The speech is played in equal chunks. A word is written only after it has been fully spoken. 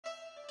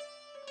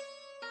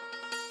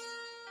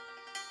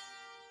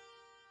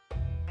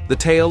The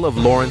tale of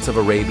Lawrence of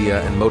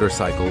Arabia and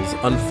motorcycles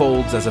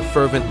unfolds as a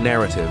fervent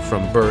narrative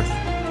from birth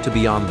to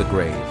beyond the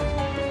grave.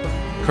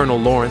 Colonel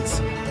Lawrence,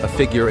 a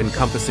figure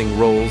encompassing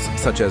roles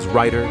such as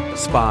writer,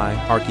 spy,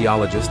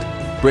 archaeologist,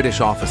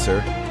 British officer,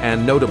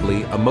 and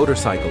notably a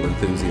motorcycle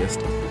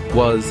enthusiast,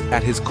 was,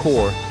 at his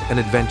core, an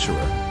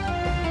adventurer.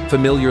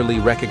 Familiarly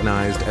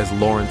recognized as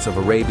Lawrence of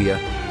Arabia,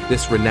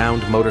 this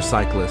renowned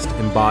motorcyclist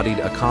embodied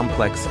a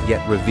complex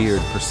yet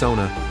revered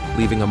persona,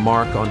 leaving a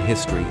mark on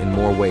history in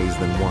more ways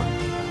than one.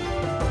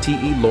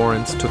 T.E.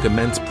 Lawrence took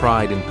immense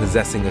pride in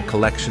possessing a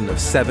collection of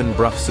 7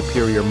 Brough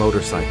Superior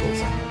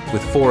motorcycles,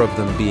 with 4 of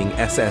them being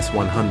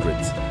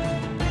SS-100s.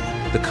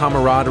 The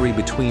camaraderie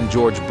between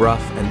George Brough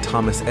and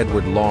Thomas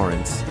Edward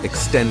Lawrence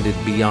extended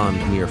beyond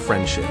mere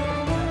friendship.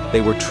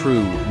 They were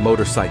true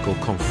motorcycle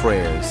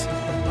confrères.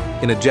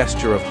 In a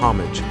gesture of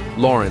homage,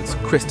 Lawrence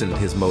christened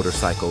his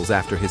motorcycles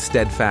after his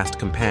steadfast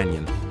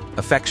companion,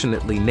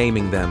 affectionately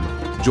naming them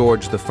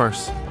George I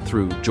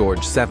through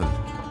George VII.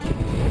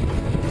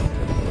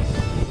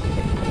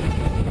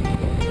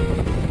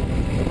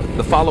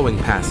 The following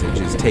passage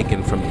is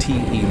taken from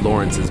T.E.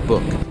 Lawrence's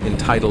book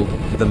entitled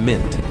The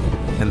Mint,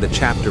 and the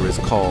chapter is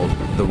called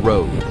The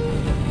Road.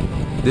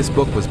 This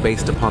book was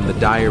based upon the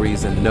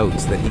diaries and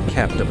notes that he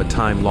kept of a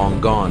time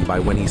long gone by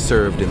when he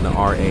served in the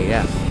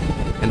RAF,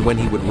 and when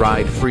he would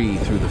ride free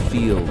through the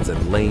fields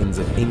and lanes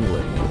of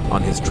England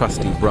on his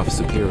trusty Brough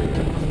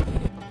Superior.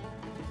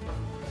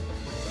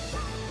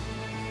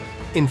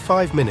 In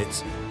 5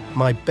 minutes,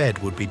 my bed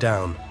would be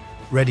down,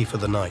 ready for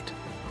the night.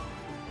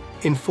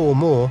 In 4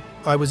 more,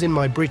 I was in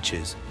my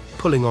breeches,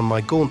 pulling on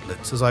my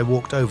gauntlets as I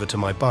walked over to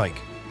my bike,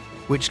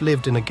 which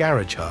lived in a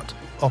garage hut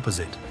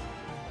opposite.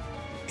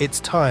 Its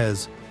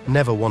tyres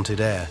never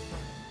wanted air.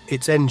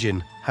 Its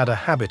engine had a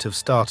habit of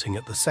starting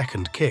at the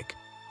second kick.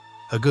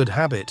 A good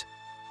habit,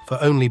 for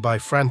only by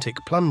frantic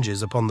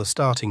plunges upon the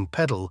starting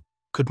pedal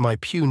could my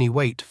puny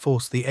weight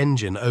force the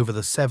engine over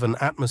the 7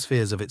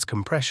 atmospheres of its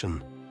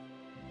compression.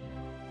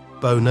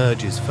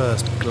 Bonerge's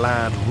first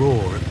glad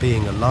roar at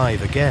being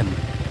alive again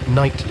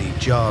nightly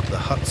jarred the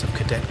huts of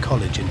Cadet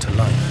College into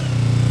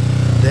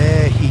life.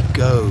 "There he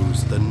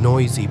goes, the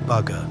noisy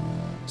bugger,"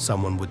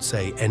 someone would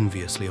say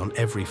enviously on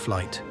every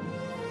flight.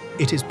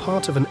 It is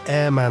part of an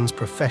airman's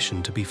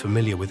profession to be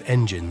familiar with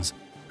engines,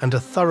 and a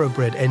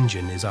thoroughbred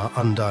engine is our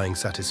undying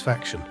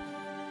satisfaction.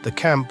 The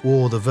camp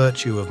wore the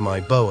virtue of my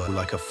boa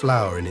like a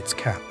flower in its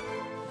cap.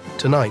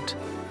 Tonight,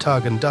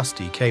 Tug and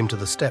Dusty came to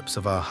the steps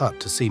of our hut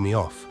to see me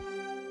off.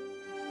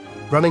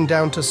 "Running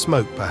down to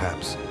smoke,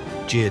 perhaps,"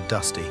 jeered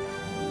Dusty,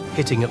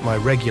 hitting at my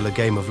regular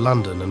game of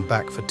London and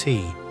back for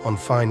tea on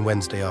fine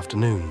Wednesday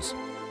afternoons.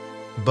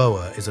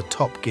 Boa is a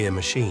top gear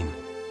machine,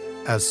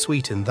 as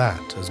sweet in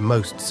that as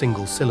most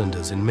single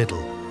cylinders in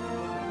middle.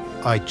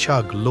 I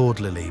chug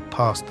lordlily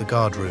past the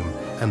guardroom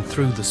and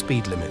through the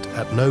speed limit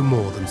at no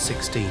more than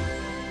 16.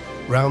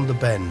 Round the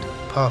bend,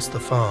 past the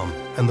farm,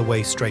 and the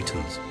way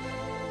straightens.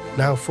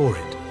 Now for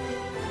it.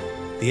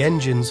 The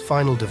engine's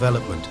final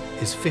development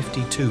is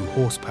 52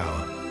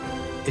 horsepower.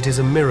 It is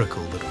a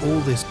miracle that all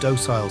this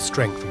docile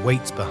strength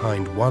waits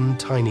behind one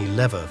tiny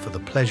lever for the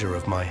pleasure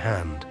of my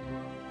hand.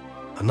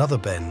 Another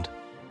bend,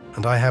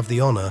 and I have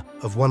the honour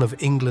of one of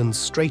England's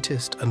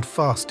straightest and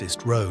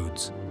fastest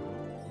roads.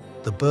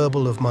 The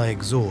burble of my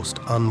exhaust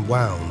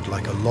unwound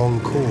like a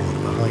long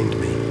cord behind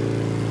me.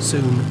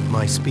 Soon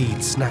my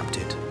speed snapped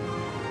it,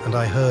 and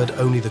I heard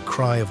only the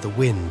cry of the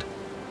wind,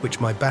 which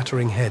my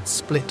battering head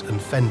split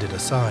and fended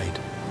aside.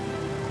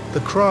 The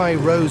cry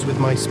rose with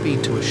my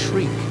speed to a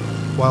shriek,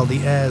 while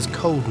the air's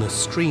coldness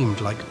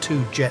streamed like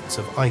 2 jets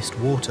of iced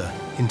water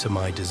into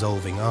my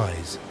dissolving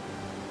eyes.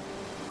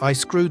 I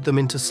screwed them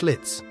into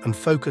slits and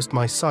focused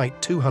my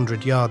sight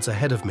 200 yards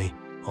ahead of me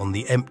on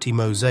the empty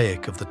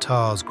mosaic of the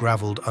tar's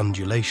gravelled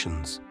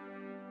undulations.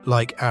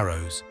 Like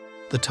arrows,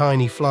 the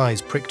tiny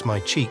flies pricked my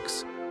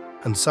cheeks,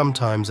 and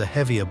sometimes a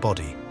heavier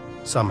body,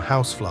 some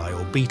housefly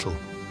or beetle,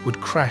 would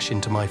crash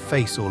into my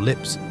face or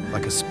lips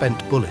like a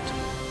spent bullet.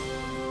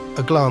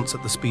 A glance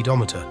at the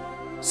speedometer,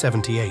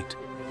 78.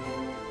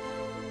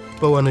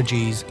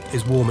 Boanerges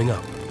is warming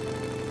up.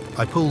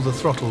 I pull the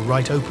throttle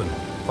right open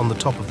on the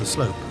top of the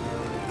slope,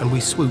 and we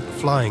swoop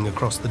flying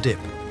across the dip,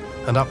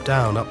 and up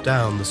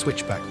down the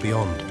switchback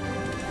beyond.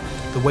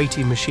 The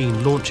weighty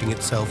machine launching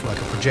itself like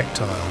a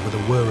projectile with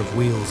a whir of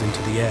wheels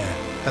into the air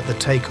at the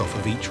takeoff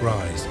of each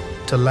rise,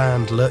 to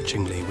land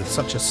lurchingly with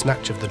such a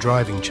snatch of the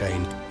driving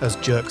chain as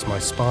jerks my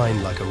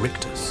spine like a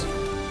rictus.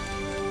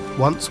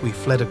 Once we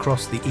fled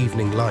across the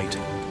evening light,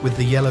 with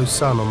the yellow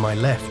sun on my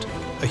left,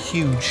 a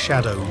huge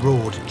shadow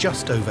roared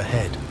just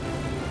overhead.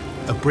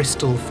 A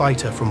Bristol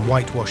fighter from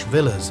Whitewash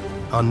Villas,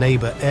 our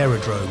neighbour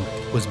aerodrome,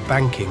 was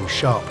banking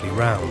sharply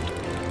round.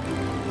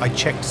 I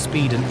checked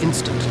speed an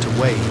instant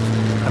to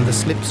wave, and the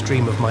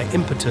slipstream of my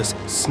impetus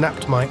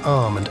snapped my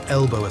arm and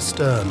elbow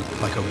astern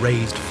like a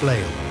raised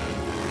flail.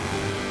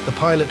 The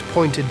pilot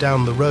pointed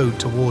down the road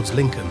towards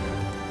Lincoln.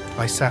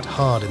 I sat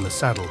hard in the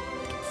saddle,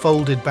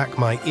 folded back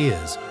my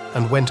ears,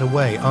 and went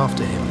away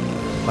after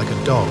him, like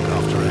a dog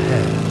after a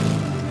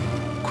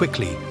hare.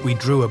 Quickly, we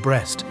drew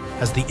abreast,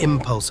 as the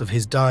impulse of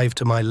his dive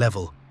to my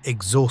level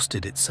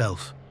exhausted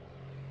itself.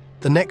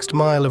 The next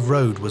mile of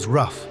road was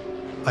rough.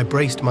 I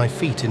braced my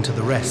feet into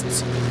the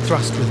rests,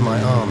 thrust with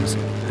my arms,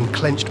 and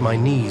clenched my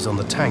knees on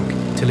the tank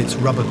till its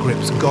rubber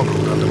grips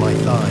goggled under my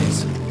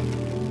thighs.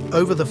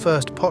 Over the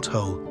first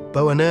pothole,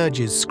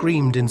 Boanerges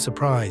screamed in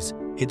surprise,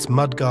 its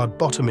mudguard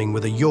bottoming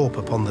with a yawp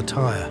upon the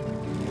tyre.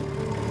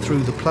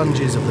 Through the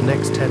plunges of the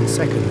next 10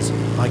 seconds,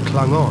 I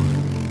clung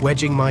on,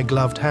 wedging my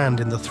gloved hand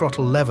in the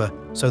throttle lever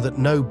so that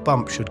no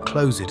bump should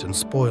close it and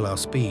spoil our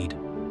speed.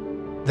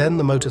 Then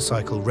the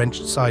motorcycle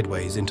wrenched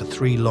sideways into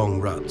 3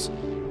 long ruts.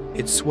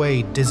 It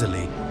swayed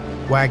dizzily,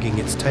 wagging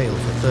its tail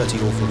for 30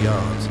 awful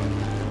yards.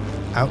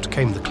 Out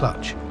came the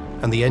clutch,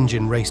 and the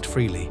engine raced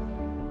freely.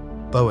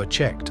 Boa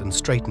checked and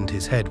straightened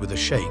his head with a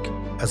shake,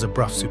 as a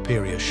Brough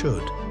Superior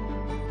should.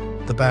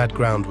 The bad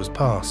ground was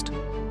past,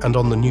 and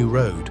on the new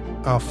road,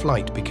 our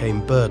flight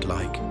became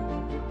bird-like.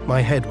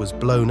 My head was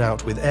blown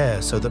out with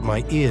air so that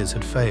my ears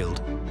had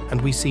failed, and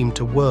we seemed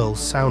to whirl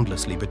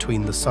soundlessly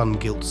between the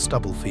sun-gilt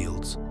stubble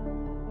fields.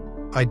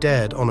 I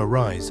dared, on a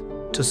rise,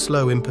 to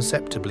slow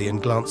imperceptibly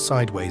and glance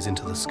sideways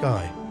into the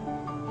sky.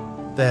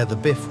 There the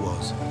biff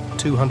was,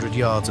 200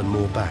 yards and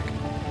more back.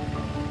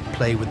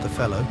 Play with the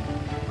fellow?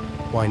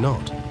 Why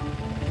not?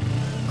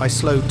 I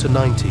slowed to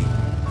 90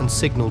 and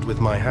signalled with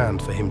my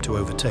hand for him to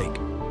overtake.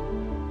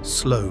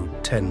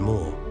 Slowed 10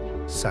 more,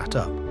 sat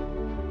up.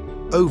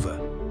 Over,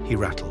 he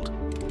rattled.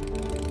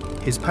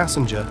 His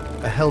passenger,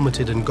 a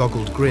helmeted and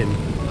goggled grin,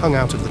 hung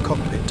out of the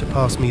cockpit to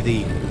pass me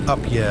the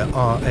up-year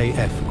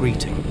RAF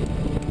greeting.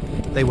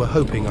 They were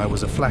hoping I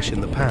was a flash in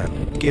the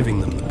pan,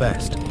 giving them the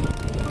best.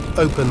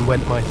 Open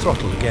went my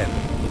throttle again.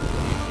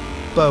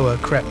 Boa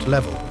crept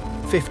level,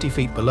 50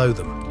 feet below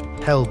them,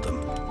 held them,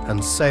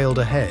 and sailed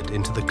ahead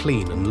into the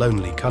clean and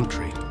lonely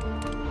country.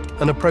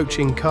 An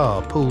approaching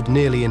car pulled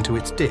nearly into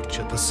its ditch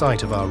at the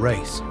sight of our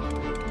race.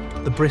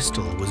 The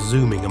Bristol was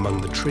zooming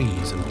among the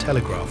trees and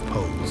telegraph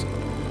poles,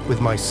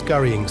 with my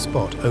scurrying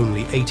spot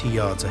only 80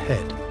 yards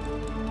ahead.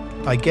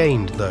 I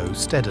gained, though,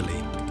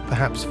 steadily,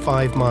 perhaps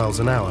 5 miles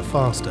an hour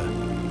faster.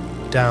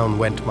 Down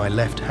went my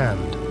left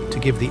hand to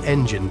give the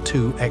engine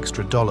 2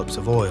 extra dollops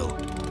of oil,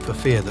 for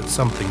fear that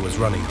something was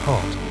running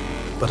hot,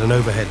 but an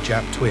overhead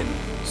Jap twin,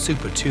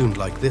 super-tuned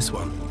like this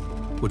one,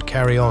 would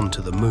carry on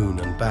to the moon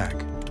and back,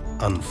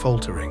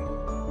 unfaltering.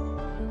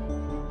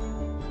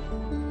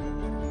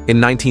 In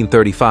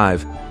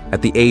 1935,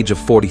 at the age of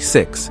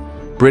 46,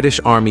 British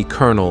Army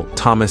Colonel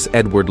Thomas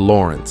Edward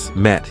Lawrence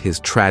met his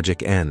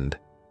tragic end.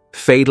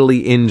 Fatally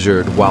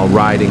injured while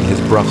riding his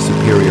Brough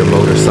Superior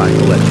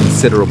motorcycle at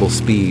considerable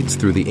speeds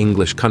through the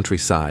English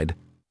countryside,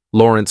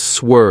 Lawrence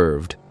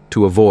swerved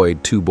to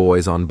avoid 2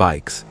 boys on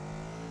bikes.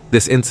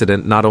 This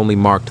incident not only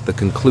marked the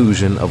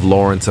conclusion of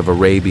Lawrence of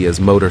Arabia's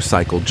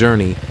motorcycle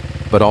journey,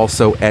 but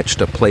also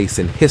etched a place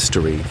in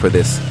history for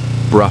this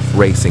Brough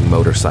racing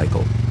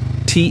motorcycle.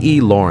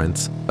 T.E.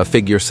 Lawrence, a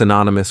figure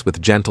synonymous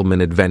with gentleman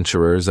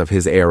adventurers of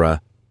his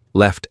era,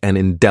 left an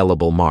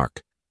indelible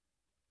mark.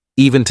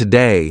 Even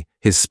today,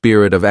 his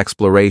spirit of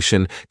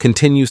exploration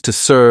continues to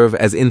serve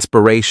as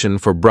inspiration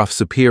for Brough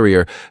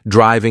Superior,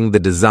 driving the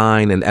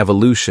design and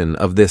evolution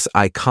of this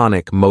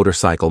iconic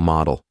motorcycle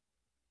model.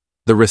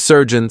 The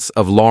resurgence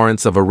of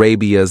Lawrence of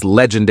Arabia's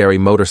legendary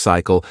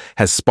motorcycle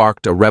has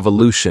sparked a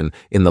revolution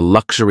in the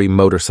luxury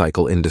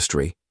motorcycle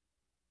industry.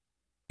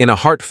 In a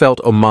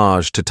heartfelt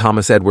homage to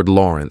Thomas Edward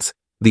Lawrence,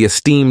 the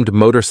esteemed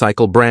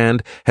motorcycle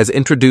brand has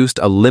introduced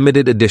a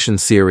limited edition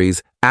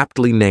series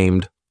aptly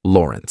named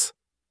Lawrence.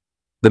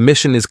 The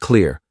mission is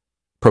clear: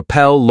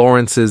 propel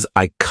Lawrence's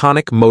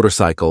iconic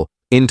motorcycle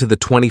into the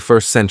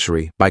 21st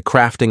century by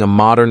crafting a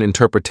modern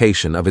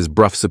interpretation of his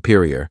Brough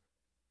Superior.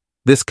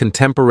 This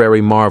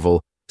contemporary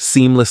marvel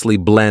seamlessly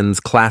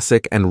blends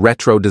classic and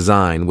retro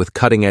design with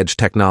cutting-edge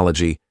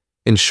technology,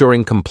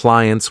 ensuring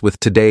compliance with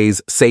today's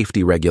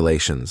safety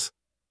regulations.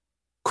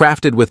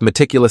 Crafted with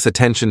meticulous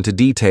attention to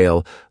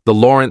detail, the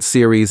Lawrence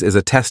series is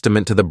a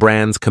testament to the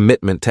brand's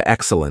commitment to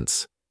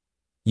excellence.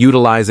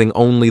 Utilizing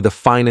only the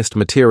finest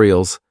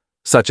materials,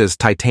 such as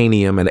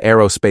titanium and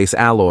aerospace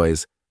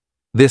alloys,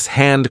 this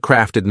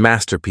handcrafted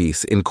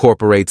masterpiece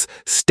incorporates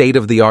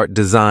state-of-the-art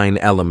design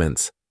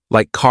elements,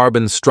 like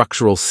carbon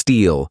structural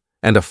steel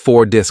and a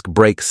 4-disc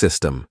brake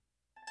system.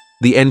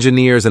 The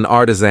engineers and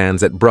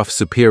artisans at Brough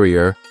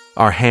Superior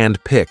are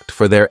hand-picked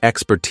for their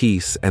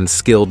expertise and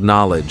skilled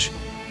knowledge,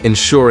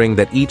 ensuring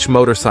that each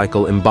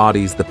motorcycle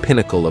embodies the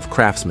pinnacle of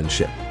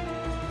craftsmanship.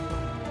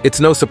 It's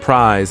no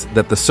surprise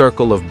that the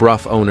circle of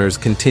Brough owners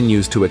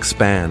continues to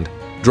expand,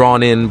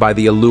 drawn in by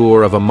the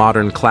allure of a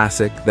modern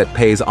classic that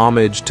pays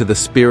homage to the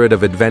spirit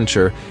of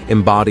adventure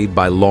embodied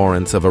by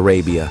Lawrence of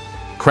Arabia.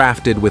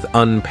 Crafted with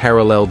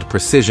unparalleled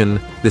precision,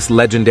 this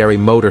legendary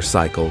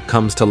motorcycle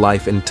comes to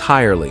life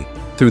entirely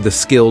through the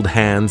skilled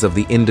hands of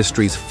the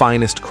industry's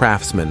finest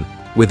craftsmen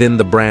within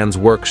the brand's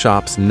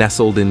workshops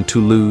nestled in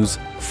Toulouse,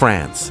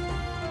 France.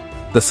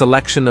 The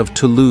selection of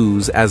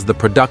Toulouse as the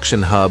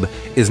production hub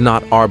is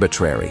not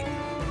arbitrary.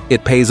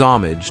 It pays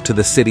homage to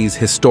the city's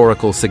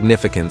historical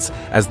significance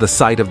as the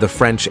site of the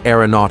French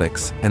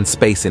aeronautics and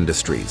space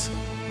industries.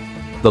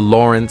 the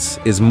Lawrence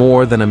is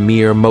more than a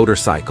mere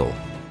motorcycle.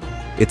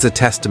 It's a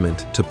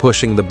testament to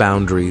pushing the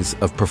boundaries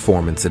of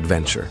performance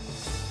adventure.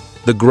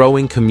 The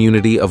growing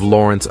community of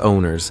Lawrence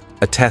owners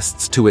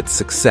attests to its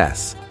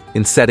success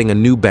in setting a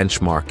new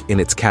benchmark in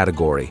its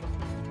category.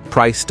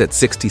 Priced at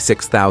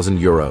 66,000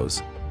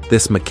 euros,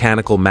 this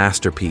mechanical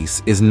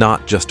masterpiece is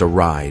not just a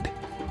ride,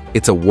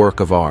 it's a work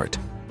of art.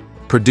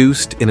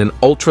 Produced in an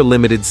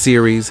ultra-limited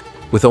series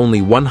with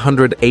only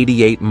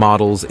 188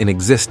 models in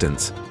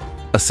existence,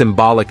 a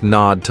symbolic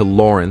nod to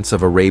Lawrence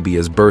of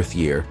Arabia's birth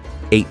year,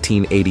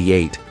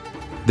 1888,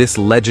 this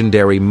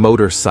legendary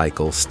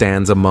motorcycle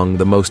stands among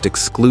the most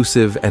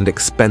exclusive and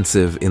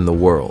expensive in the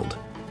world.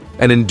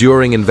 An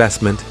enduring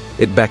investment,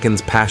 it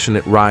beckons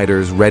passionate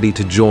riders ready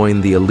to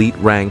join the elite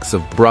ranks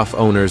of Brough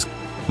owners,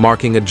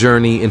 marking a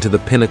journey into the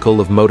pinnacle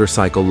of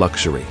motorcycle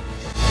luxury.